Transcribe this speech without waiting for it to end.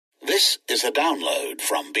This is a download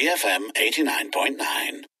from BFM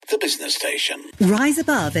 89.9, the business station. Rise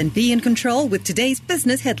above and be in control with today's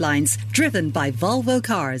business headlines, driven by Volvo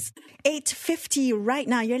Cars. 8:50 right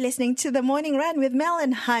now. You're listening to The Morning Run with Mel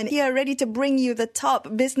and Han here, ready to bring you the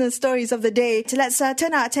top business stories of the day. So let's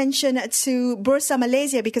turn our attention to Bursa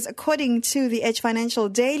Malaysia, because according to the Edge Financial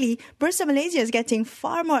Daily, Bursa Malaysia is getting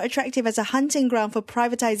far more attractive as a hunting ground for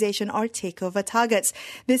privatization or takeover targets.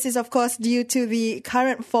 This is, of course, due to the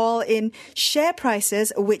current fall in share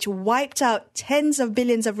prices, which wiped out tens of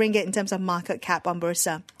billions of ringgit in terms of market cap on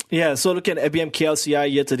Bursa. Yeah, so looking at IBM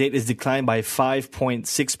KLCI year-to-date is declined by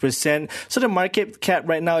 5.6%. So the market cap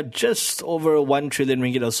right now just over 1 trillion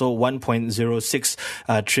ringgit or so, 1.06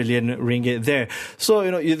 trillion ringgit there. So,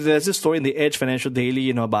 there's this story in the Edge Financial Daily,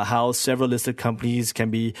 about how several listed companies can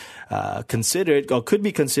be considered or could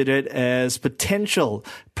be considered as potential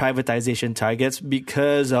privatization targets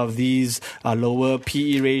because of these lower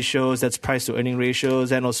PE ratios, that's price to earning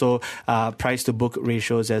ratios, and also price to book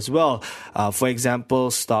ratios as well. For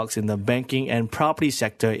example, stocks in the banking and property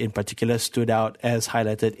sector in particular stood out as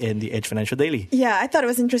highlighted in the Edge Financial Daily. Yeah, I thought it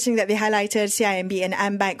was interesting that they highlighted CIMB and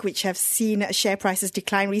AmBank, which have seen share prices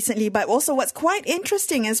decline recently. But also what's quite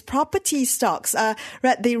interesting is property stocks.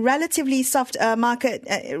 The relatively soft market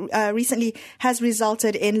recently has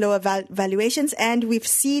resulted in lower valuations, and we've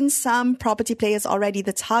seen some property players already.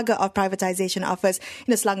 The target of privatization offers,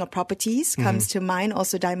 Selangor Properties comes to mind,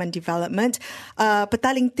 also Diamond Development.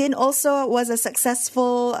 Petaling Tin also was a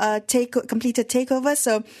successful completed takeover.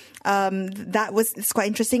 So it's quite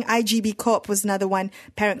interesting. IGB Corp was another one.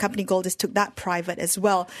 Parent company Goldis took that private as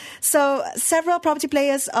well. So several property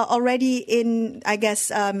players are already in,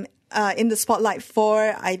 in the spotlight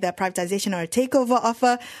for either privatization or a takeover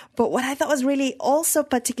offer. But what I thought was really also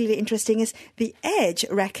particularly interesting is the Edge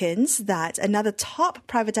reckons that another top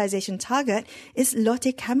privatization target is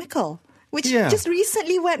Lotte Chemical, which just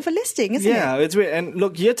recently went for listing, isn't it? Yeah, it's weird. And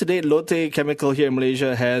look, year to date, Lotte Chemical here in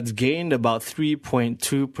Malaysia has gained about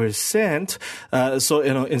 3.2%. So,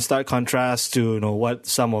 in stark contrast to, what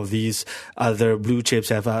some of these other blue chips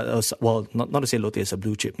have, not to say Lotte is a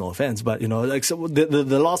blue chip, no offense, but,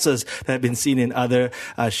 the losses that have been seen in other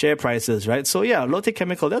share prices, right? So, yeah, Lotte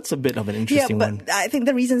Chemical, that's a bit of an interesting one. Yeah, but I think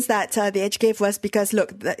the reasons that the Edge gave was because,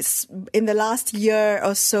 look, in the last year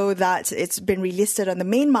or so that it's been relisted on the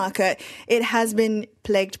main market, it has been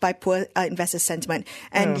plagued by poor investor sentiment.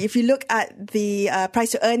 And if you look at the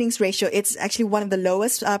price to earnings ratio, it's actually one of the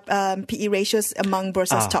lowest PE ratios among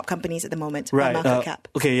Bursa's top companies at the moment, by market cap.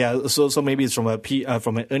 Okay, yeah. So maybe it's from an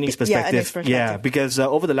earnings perspective. Yeah, because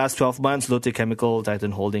over the last 12 months, Lotte Chemical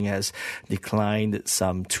Titan Holding has declined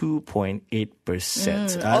some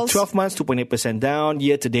 2.8%. 12 months, 2.8% down.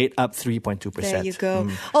 Year to date, up 3.2%. There you go.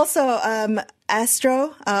 Also,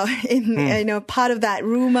 Astro, part of that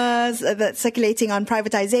rumors that's circulating on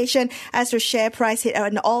privatization. Astro's share price hit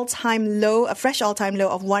an all-time low, a fresh all-time low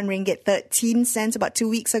of 1 ringgit 13 cents about 2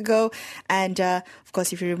 weeks ago. And of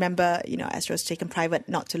course, if you remember, Astro's taken private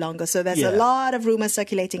not too long ago. So there's a lot of rumors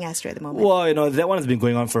circulating Astro at the moment. Well, that one has been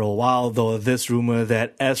going on for a while, though. This rumor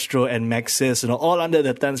that Astro and Maxis, all under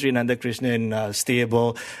the Tan Sri Nandakrishnan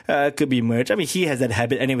stable, could be merged. I mean, he has that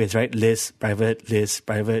habit anyways, right? List, private,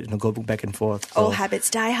 go back and forth. So. All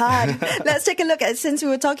habits die hard. Let's take a look at, since we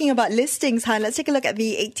were talking about listings, Han, let's take a look at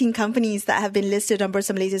the 18 companies that have been listed on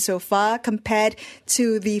Bursa Malaysia so far compared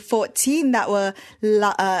to the 14 that were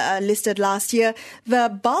listed last year.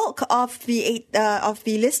 The bulk of the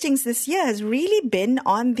listings this year has really been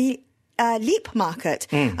on the Leap market.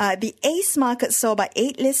 The ACE market saw about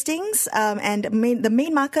 8 listings, and the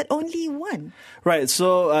main market only 1. Right.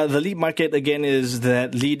 So the Leap market, again, is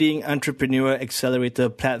that leading entrepreneur accelerator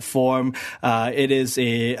platform. It is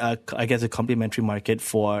a complementary market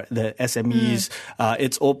for the SMEs.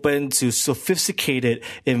 It's open to sophisticated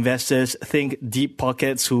investors. Think deep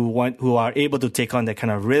pockets who are able to take on that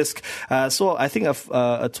kind of risk. So I think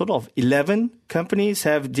a total of 11 companies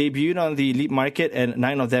have debuted on the Leap market, and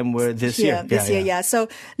 9 of them were this year. So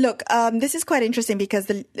look, this is quite interesting because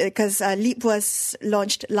Leap was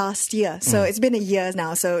launched last year. So it's been a year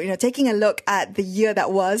now. So, taking a look at the year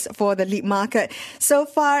that was for the Leap market. So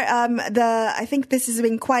far, I think this has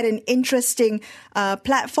been quite an interesting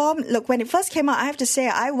platform. Look, when it first came out, I have to say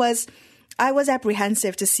I was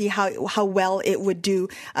apprehensive to see how well it would do.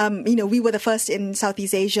 We were the first in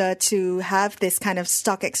Southeast Asia to have this kind of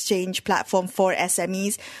stock exchange platform for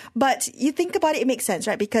SMEs. But you think about it, it makes sense,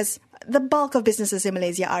 right? Because the bulk of businesses in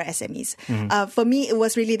Malaysia are SMEs. For me, it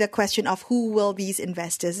was really the question of who will these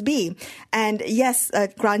investors be? And yes,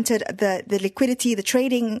 granted, the liquidity, the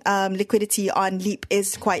trading liquidity on Leap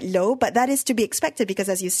is quite low, but that is to be expected because,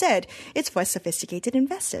 as you said, it's for sophisticated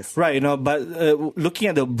investors. Right, but looking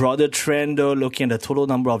at the broader trend, though, looking at the total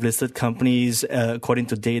number of listed companies, according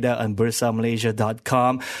to data on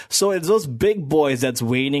BursaMalaysia.com, so it's those big boys that's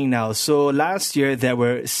waning now. So last year, there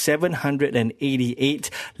were 788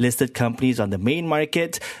 listed companies on the main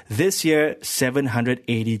market. This year,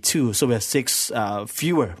 782. So we have 6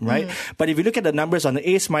 fewer, right? But if you look at the numbers on the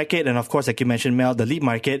ACE market, and of course, like you mentioned, Mel, the Leap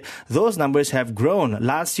market, those numbers have grown.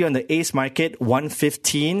 Last year on the ACE market,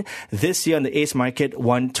 115. This year on the ACE market,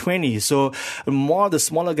 120. So more of the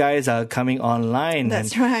smaller guys are coming online.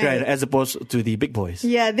 That's right. As opposed to the big boys.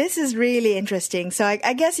 Yeah, this is really interesting. So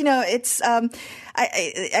I guess, it's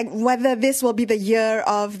whether this will be the year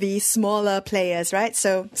of the smaller players, right?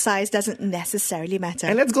 So size doesn't necessarily matter.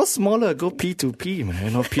 And let's go smaller, go P2P,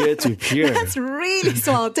 man, peer to peer. That's really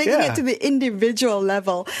small, taking it to the individual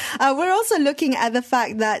level. We're also looking at the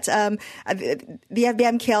fact that the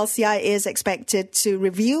FBM KLCI is expected to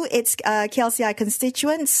review its KLCI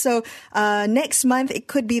constituents. So next month, it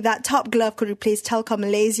could be that Top Glove could replace Telkom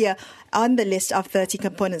Malaysia on the list of 30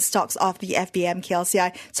 component stocks of the FBM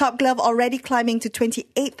KLCI. Top Glove already climbing to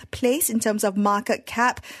 28th place in terms of market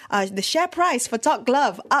cap. The share price for Top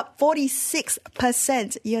Glove up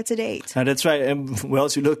 46% year to date. That's right. And well,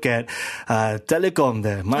 else you look at Telecom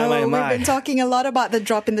there. My. We've been talking a lot about the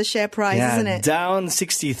drop in the share price, isn't it? Down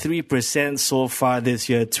 63% so far this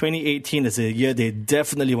year. 2018 is a year they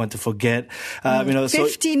definitely want to forget.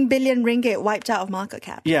 15 billion ringgit wiped out of market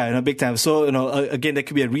cap. Yeah, big time. So, again, there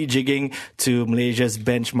could be a rejigging to Malaysia's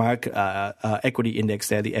benchmark equity index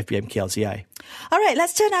there, the FBM KLCI. All right,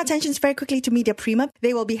 let's turn our attentions very quickly to Media Prima.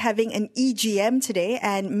 They will be having an EGM today,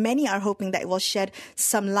 and many are hoping that it will shed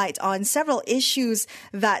some light on several issues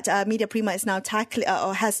that Media Prima is now tackling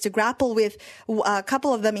or has to grapple with. A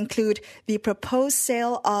couple of them include the proposed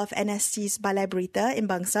sale of NST's Balai Berita in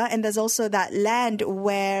Bangsa, and there's also that land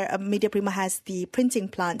where Media Prima has the printing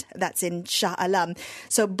plant that's in Shah Alam.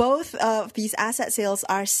 So both of these asset sales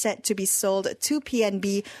are set to be sold to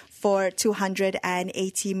PNB for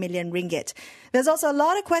 280 million ringgit. There's also a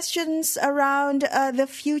lot of questions around the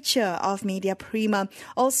future of Media Prima.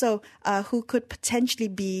 Also, who could potentially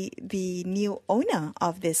be the new owner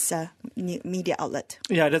of this new media outlet?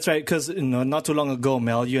 Yeah, that's right. Because not too long ago,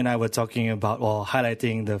 Mel, you and I were talking about or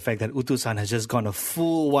highlighting the fact that Utusan has just gone a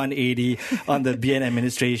full 180 on the BN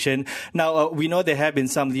administration. Now, we know there have been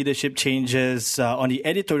some leadership changes on the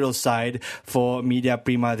editorial side for Media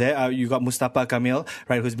Prima. There, you got Mustafa Kamil,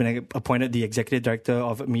 right, who's been appointed the executive director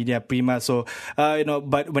of Media Prima. So,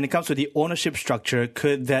 but when it comes to the ownership structure,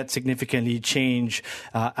 could that significantly change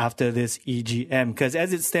after this EGM? Because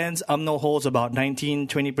as it stands, UMNO holds about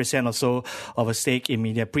 19-20% or so of a stake in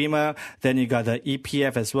Media Prima. Then you got the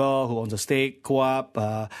EPF as well, who owns a stake, Co-op,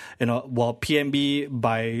 while PNB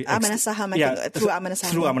by Amanah Saham, through Amanah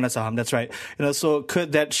Saham. Through Amanah Saham, that's right. So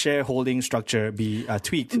could that shareholding structure be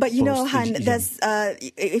tweaked? But Han, there's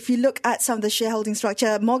if you look at some of the shareholding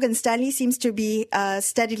structure, Morgan Stanley seems to be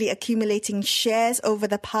steadily accumulating shares over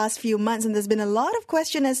the past few months, and there's been a lot of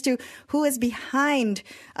question as to who is behind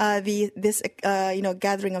this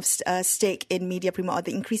gathering of stake in Media Prima, or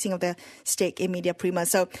the increasing of the stake in Media Prima.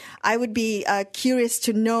 So I would be curious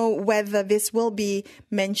to know whether this will be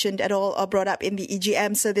mentioned at all or brought up in the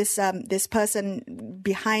EGM. So this person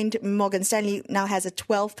behind Morgan Stanley now has a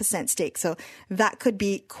 12% stake. So that could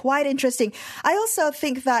be quite interesting. I also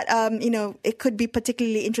think that it could be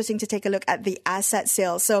particularly interesting to take a look at the asset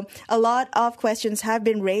sale. So a lot of questions have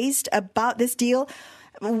been raised about this deal.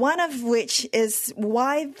 One of which is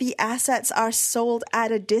why the assets are sold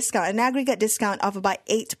at a discount, an aggregate discount of about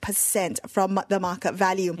 8% from the market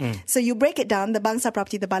value. So you break it down, the Bangsa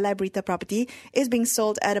property, the Balai Berita property, is being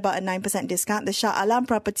sold at about a 9% discount, the Shah Alam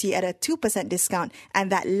property at a 2% discount,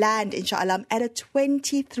 and that land in Shah Alam at a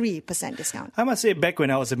 23% discount. I must say, back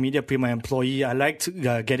when I was a Media Prima employee, I liked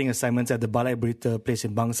getting assignments at the Balai Berita place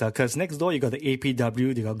in Bangsa, because next door you got the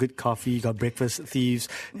APW, you got good coffee, you got breakfast thieves.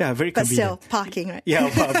 Yeah, very convenient. But still, parking, right? Yeah.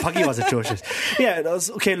 Parking was atrocious. Yeah,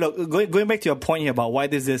 okay, look, going back to your point here about why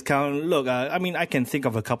this discount, look, I can think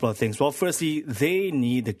of a couple of things. Well, firstly, they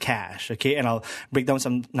need the cash, okay? And I'll break down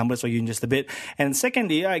some numbers for you in just a bit. And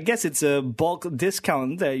secondly, I guess it's a bulk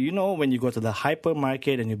discount that, when you go to the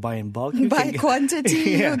hypermarket and you buy in bulk. By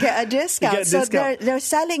quantity, you get a discount. So they're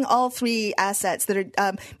selling all three assets.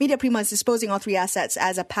 Media Prima is disposing all three assets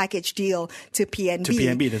as a package deal to PNB. To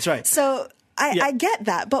PNB, that's right. So I get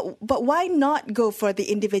that, but why not go for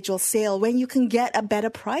the individual sale when you can get a better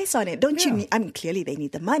price on it? Don't you need, I mean, clearly they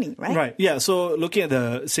need the money, right? Right, yeah. So looking at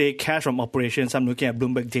the, say, cash from operations, I'm looking at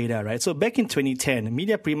Bloomberg data, right? So back in 2010,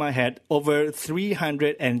 Media Prima had over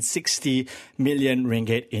 360 million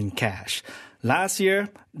ringgit in cash. Last year,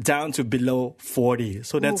 down to below 40.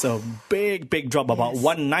 So that's a big drop, about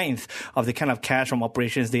 1/9 of the kind of cash from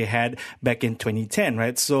operations they had back in 2010,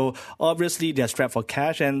 right? So obviously they're strapped for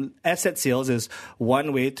cash, and asset sales is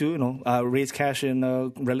one way to, raise cash in a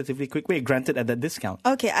relatively quick way, granted at that discount.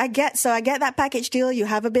 Okay, I get that package deal. You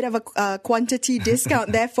have a bit of a quantity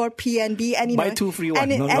discount there for PNB, and buy 2 free 1.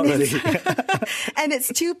 Not really. And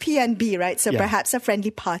it's 2 PNB, right? So perhaps a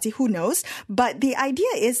friendly party, who knows? But the idea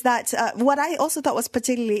is that what I also thought was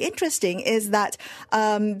particularly interesting is that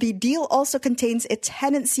the deal also contains a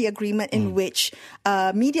tenancy agreement in which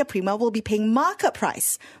Media Prima will be paying market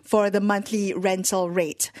price for the monthly rental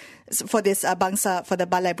rate for this bangsa, for the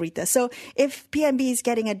Balai Berita. So if PNB is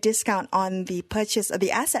getting a discount on the purchase of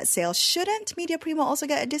the asset sale, shouldn't Media Prima also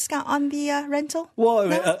get a discount on the rental? Well,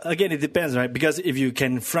 no? Again, it depends, right? Because if you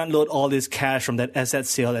can front load all this cash from that asset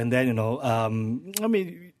sale and then,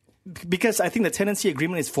 because I think the tenancy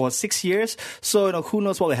agreement is for 6 years. So, who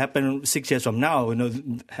knows what will happen 6 years from now?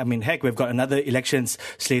 Heck, we've got another elections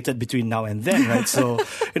slated between now and then, right? So,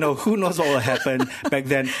 who knows what will happen back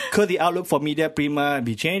then? Could the outlook for Media Prima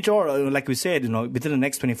be changed? Or, like we said, within the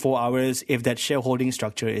next 24 hours, if that shareholding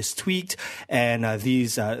structure is tweaked and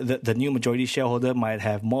the new majority shareholder might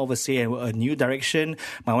have more of a say in a new direction,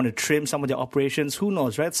 might want to trim some of their operations, who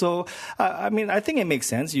knows, right? So, I think it makes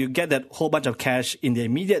sense. You get that whole bunch of cash in the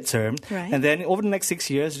immediate term, right, and then over the next 6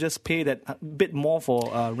 years, just pay that bit more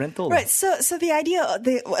for rental. Right. So the idea,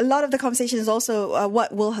 a lot of the conversation is also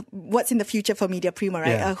what's in the future for Media Prima, right?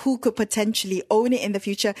 Yeah. Who could potentially own it in the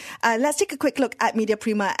future? Let's take a quick look at Media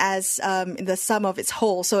Prima as in the sum of its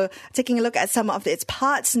whole. So taking a look at some of its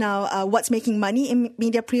parts now, what's making money in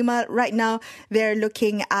Media Prima right now? They're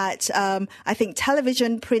looking at I think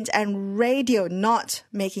television, print, and radio not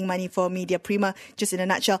making money for Media Prima, just in a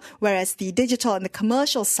nutshell. Whereas the digital and the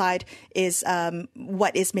commercial side is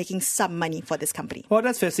what is making some money for this company. Well,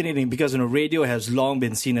 that's fascinating because radio has long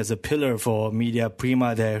been seen as a pillar for Media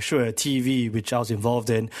Prima. They're sure TV, which I was involved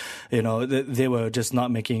in, they were just not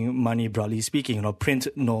making money, broadly speaking. Print,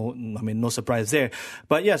 no surprise there.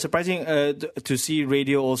 But yeah, surprising to see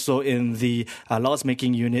radio also in the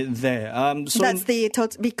loss-making unit there. So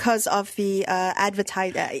that's because of the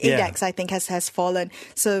index, I think, has fallen.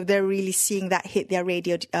 So they're really seeing that hit their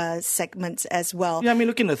radio segments as well. Yeah,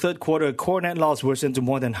 looking at the third quarter, core net loss worsened to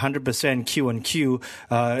more than 100% Q-on-Q,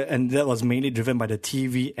 and that was mainly driven by the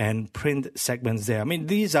TV and print segments there.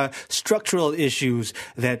 These are structural issues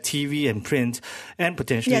that TV and print and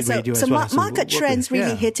potentially radio as well. So market trends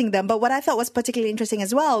really hitting them. But what I thought was particularly interesting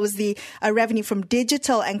as well was the revenue from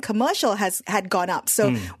digital and commercial had gone up.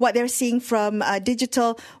 So what they're seeing from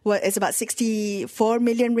digital is about 64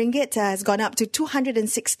 million ringgit, has gone up to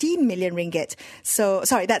 216 million ringgit. So,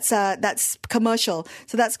 sorry, that's commercial.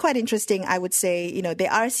 So that's quite interesting, I would say. They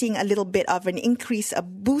are seeing a little bit of an increase, a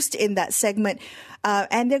boost in that segment.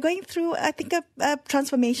 And they're going through, I think, a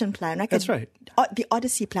transformation plan. Right? That's right. The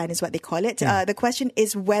Odyssey plan is what they call it. Yeah. The question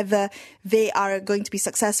is whether they are going to be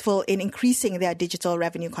successful in increasing their digital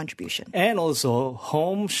revenue contribution. And also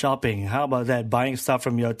home shopping. How about that? Buying stuff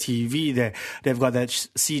from your TV there. They've got that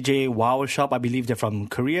CJ Wow shop. I believe they're from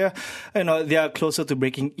Korea. They are closer to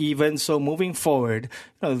breaking even. So moving forward,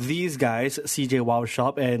 these guys, CJ Wow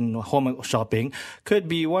shop and home shopping, could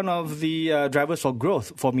be one of the drivers for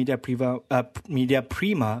growth for Media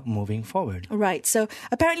Prima moving forward. Right. So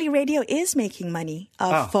apparently radio is making money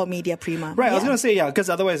for Media Prima. Right. Yeah. I was going to say, because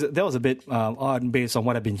otherwise that was a bit odd based on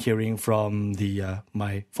what I've been hearing from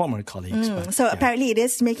my former colleagues. Apparently it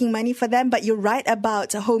is making money for them. But you're right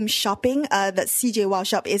about home shopping. That CJ Wow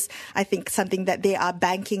shop is, I think, something that they are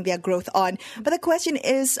banking their growth on. But the question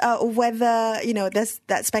is whether, there's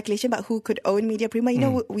that speculation about who could own Media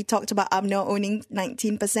Prima. We talked about UMNO owning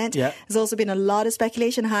 19%. Yeah. There's also been a lot of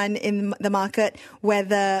speculation, Han, in the market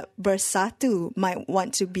whether Bersatu might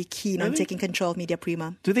want to be keen on taking control of Media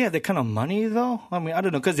Prima. Do they have that kind of money, though? I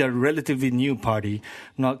don't know, because they're a relatively new party.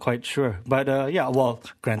 Not quite sure. But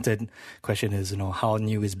granted, question is, how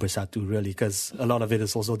new is Bersatu really? Because a lot of it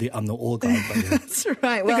is also the UMNO old guard. That's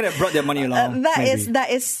right. They could have brought their money along. That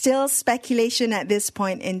is still speculation at this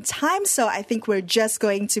point in time. So I think we're just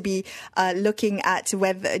going to be looking at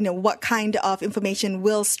whether, what kind of information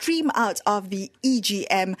will stream out of the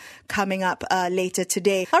EGM coming up later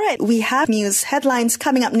today. All right, we have news headlines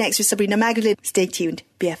coming up next with Sabrina Magdalene. Stay tuned.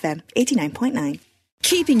 BFM 89.9.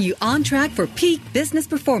 Keeping you on track for peak business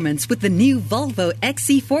performance with the new Volvo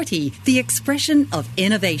XC40, the expression of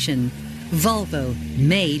innovation. Volvo,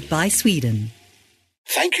 made by Sweden.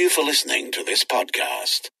 Thank you for listening to this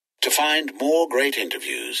podcast. To find more great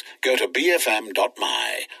interviews, go to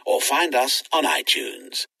bfm.my or find us on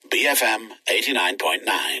iTunes. BFM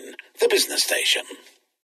 89.9, the business station.